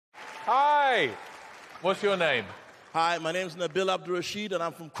Hi, what's your name? Hi, my name is Nabil Abdul Rashid and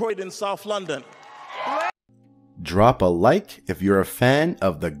I'm from Croydon, South London. Drop a like if you're a fan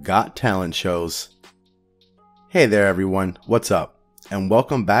of the Got Talent shows. Hey there everyone, what's up? And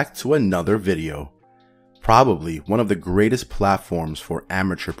welcome back to another video. Probably one of the greatest platforms for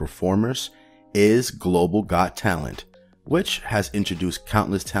amateur performers is Global Got Talent, which has introduced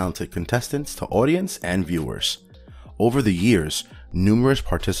countless talented contestants to audience and viewers. Over the years, numerous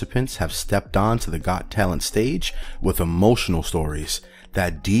participants have stepped onto the Got Talent stage with emotional stories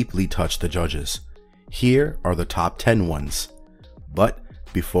that deeply touch the judges. Here are the top 10 ones. But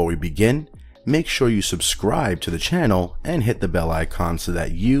before we begin, make sure you subscribe to the channel and hit the bell icon so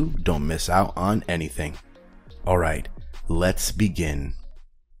that you don't miss out on anything. Alright, let's begin.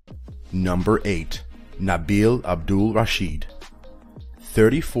 Number 8. Nabil Abdul Rashid.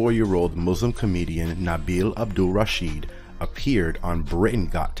 34-year-old Muslim comedian Nabil Abdul Rashid appeared on Britain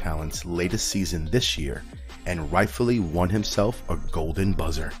Got Talent's latest season this year and rightfully won himself a golden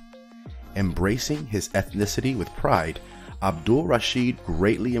buzzer. Embracing his ethnicity with pride, Abdul Rashid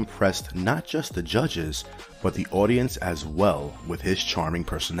greatly impressed not just the judges, but the audience as well with his charming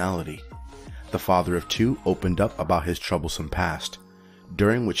personality. The father of two opened up about his troublesome past,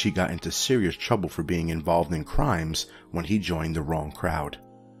 during which he got into serious trouble for being involved in crimes when he joined the wrong crowd.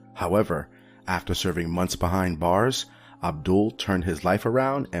 However, after serving months behind bars, Abdul turned his life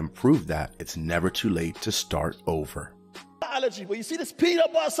around and proved that it's never too late to start over. Allergy, but you see this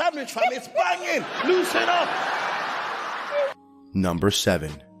peanut butter sandwich, fam, it's banging. Loosen up. Number 7.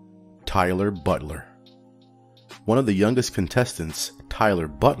 Tyler Butler. One of the youngest contestants, Tyler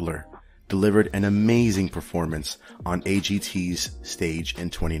Butler, delivered an amazing performance on AGT's stage in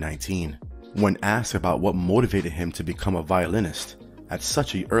 2019. When asked about what motivated him to become a violinist at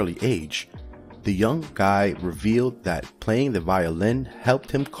such an early age, the young guy revealed that playing the violin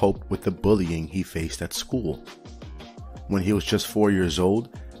helped him cope with the bullying he faced at school. When he was just 4 years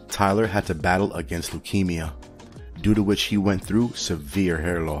old, Tyler had to battle against leukemia, due to which he went through severe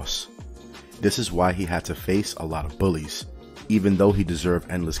hair loss. This is why he had to face a lot of bullies, even though he deserved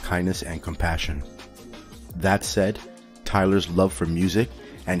endless kindness and compassion. That said, Tyler's love for music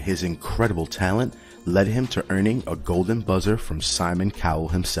and his incredible talent led him to earning a golden buzzer from Simon Cowell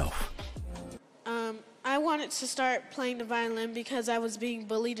himself. I wanted to start playing the violin because I was being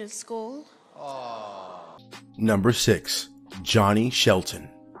bullied in school. Number 6. Johnny Shelton.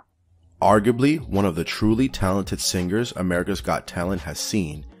 Arguably one of the truly talented singers America's Got Talent has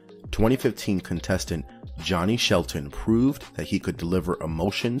seen, 2015 contestant Johnny Shelton proved that he could deliver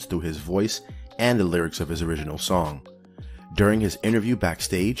emotions through his voice and the lyrics of his original song. During his interview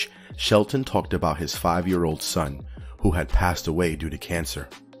backstage, Shelton talked about his 5-year-old son, who had passed away due to cancer.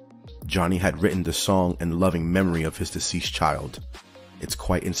 Johnny had written the song in loving memory of his deceased child. It's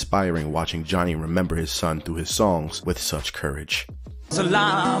quite inspiring watching Johnny remember his son through his songs with such courage. It's a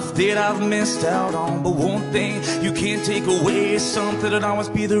life that I've missed out on, but one thing you can't take away is something that always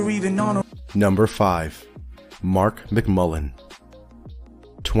be the reason on. Number 5. Mark McMullen.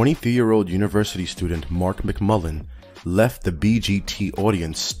 23-year-old university student Mark McMullen left the BGT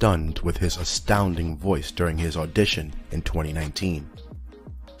audience stunned with his astounding voice during his audition in 2019.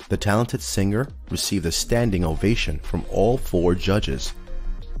 The talented singer received a standing ovation from all 4 judges.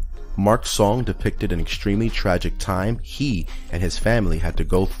 Mark's song depicted an extremely tragic time he and his family had to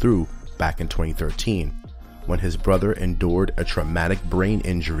go through back in 2013, when his brother endured a traumatic brain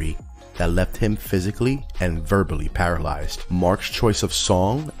injury that left him physically and verbally paralyzed. Mark's choice of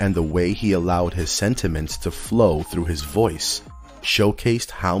song and the way he allowed his sentiments to flow through his voice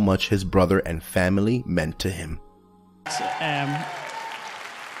showcased how much his brother and family meant to him.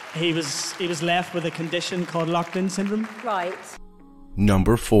 He was left with a condition called locked-in syndrome. Right.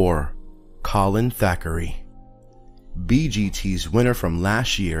 Number 4. Colin Thackeray. BGT's winner from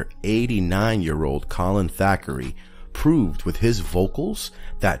last year, 89-year-old Colin Thackeray, proved with his vocals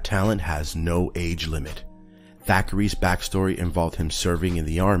that talent has no age limit. Thackeray's backstory involved him serving in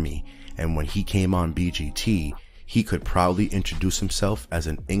the army, and when he came on BGT, he could proudly introduce himself as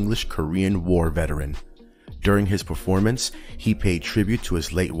an English-Korean War veteran. During his performance, he paid tribute to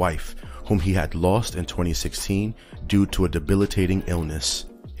his late wife, whom he had lost in 2016 due to a debilitating illness.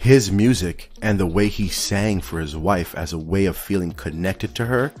 His music and the way he sang for his wife as a way of feeling connected to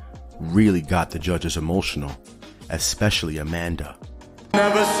her really got the judges emotional, especially Amanda.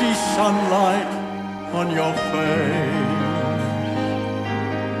 Never see sunlight on your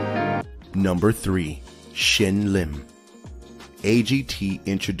face. Number 3. Shin Lim. AGT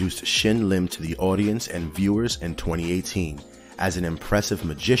introduced Shin Lim to the audience and viewers in 2018 as an impressive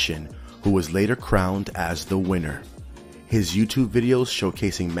magician who was later crowned as the winner. His YouTube videos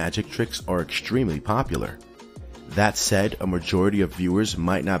showcasing magic tricks are extremely popular. That said, a majority of viewers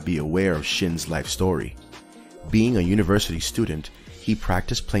might not be aware of Shin's life story. Being a university student, he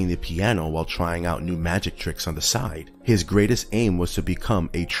practiced playing the piano while trying out new magic tricks on the side. His greatest aim was to become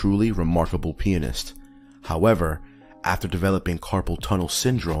a truly remarkable pianist. However, after developing carpal tunnel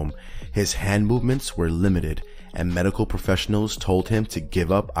syndrome, his hand movements were limited and medical professionals told him to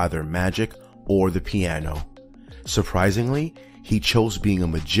give up either magic or the piano. Surprisingly, he chose being a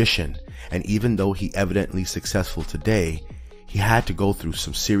magician, and even though he evidently successful today, he had to go through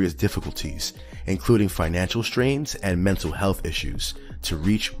some serious difficulties, including financial strains and mental health issues, to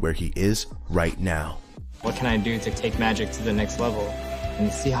reach where he is right now. What can I do to take magic to the next level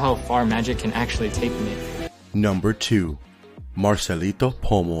and see how far magic can actually take me? Number 2. Marcelito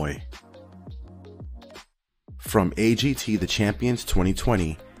Pomoy. From AGT The Champions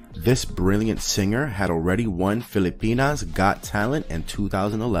 2020, this brilliant singer had already won Filipinas Got Talent in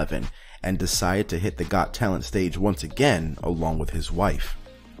 2011 and decided to hit the Got Talent stage once again along with his wife.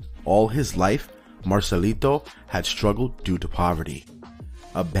 All his life, Marcelito had struggled due to poverty.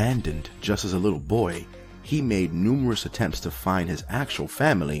 Abandoned just as a little boy, he made numerous attempts to find his actual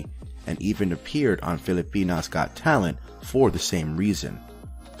family and even appeared on Filipinas Got Talent for the same reason.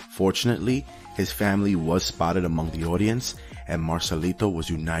 Fortunately, his family was spotted among the audience and Marcelito was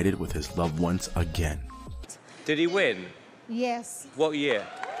united with his loved ones again. Did he win? Yes. What year?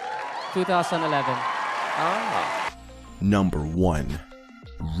 2011. Ah. Number 1.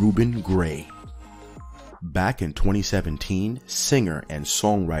 Ruben Gray. Back in 2017, singer and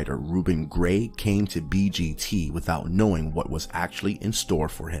songwriter Ruben Gray came to BGT without knowing what was actually in store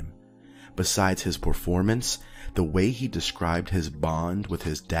for him. Besides his performance, the way he described his bond with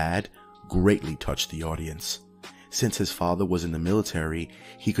his dad greatly touched the audience. Since his father was in the military,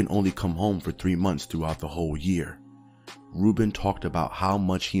 he could only come home for 3 months throughout the whole year. Ruben talked about how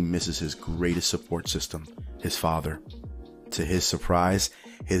much he misses his greatest support system, his father. To his surprise,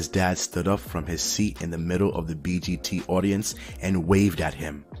 his dad stood up from his seat in the middle of the BGT audience and waved at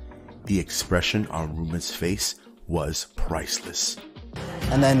him. The expression on Ruben's face was priceless.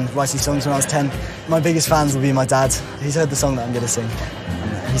 And then writing songs when I was 10. My biggest fans will be my dad. He's heard the song that I'm going to sing.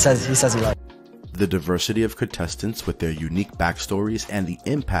 He says he likes it. The diversity of contestants with their unique backstories and the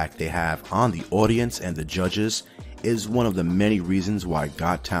impact they have on the audience and the judges is one of the many reasons why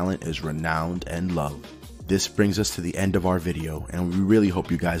Got Talent is renowned and loved. This brings us to the end of our video, and we really hope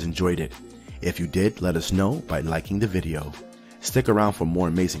you guys enjoyed it. If you did, let us know by liking the video. Stick around for more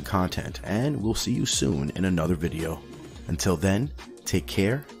amazing content, and we'll see you soon in another video. Until then, take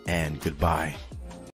care and goodbye.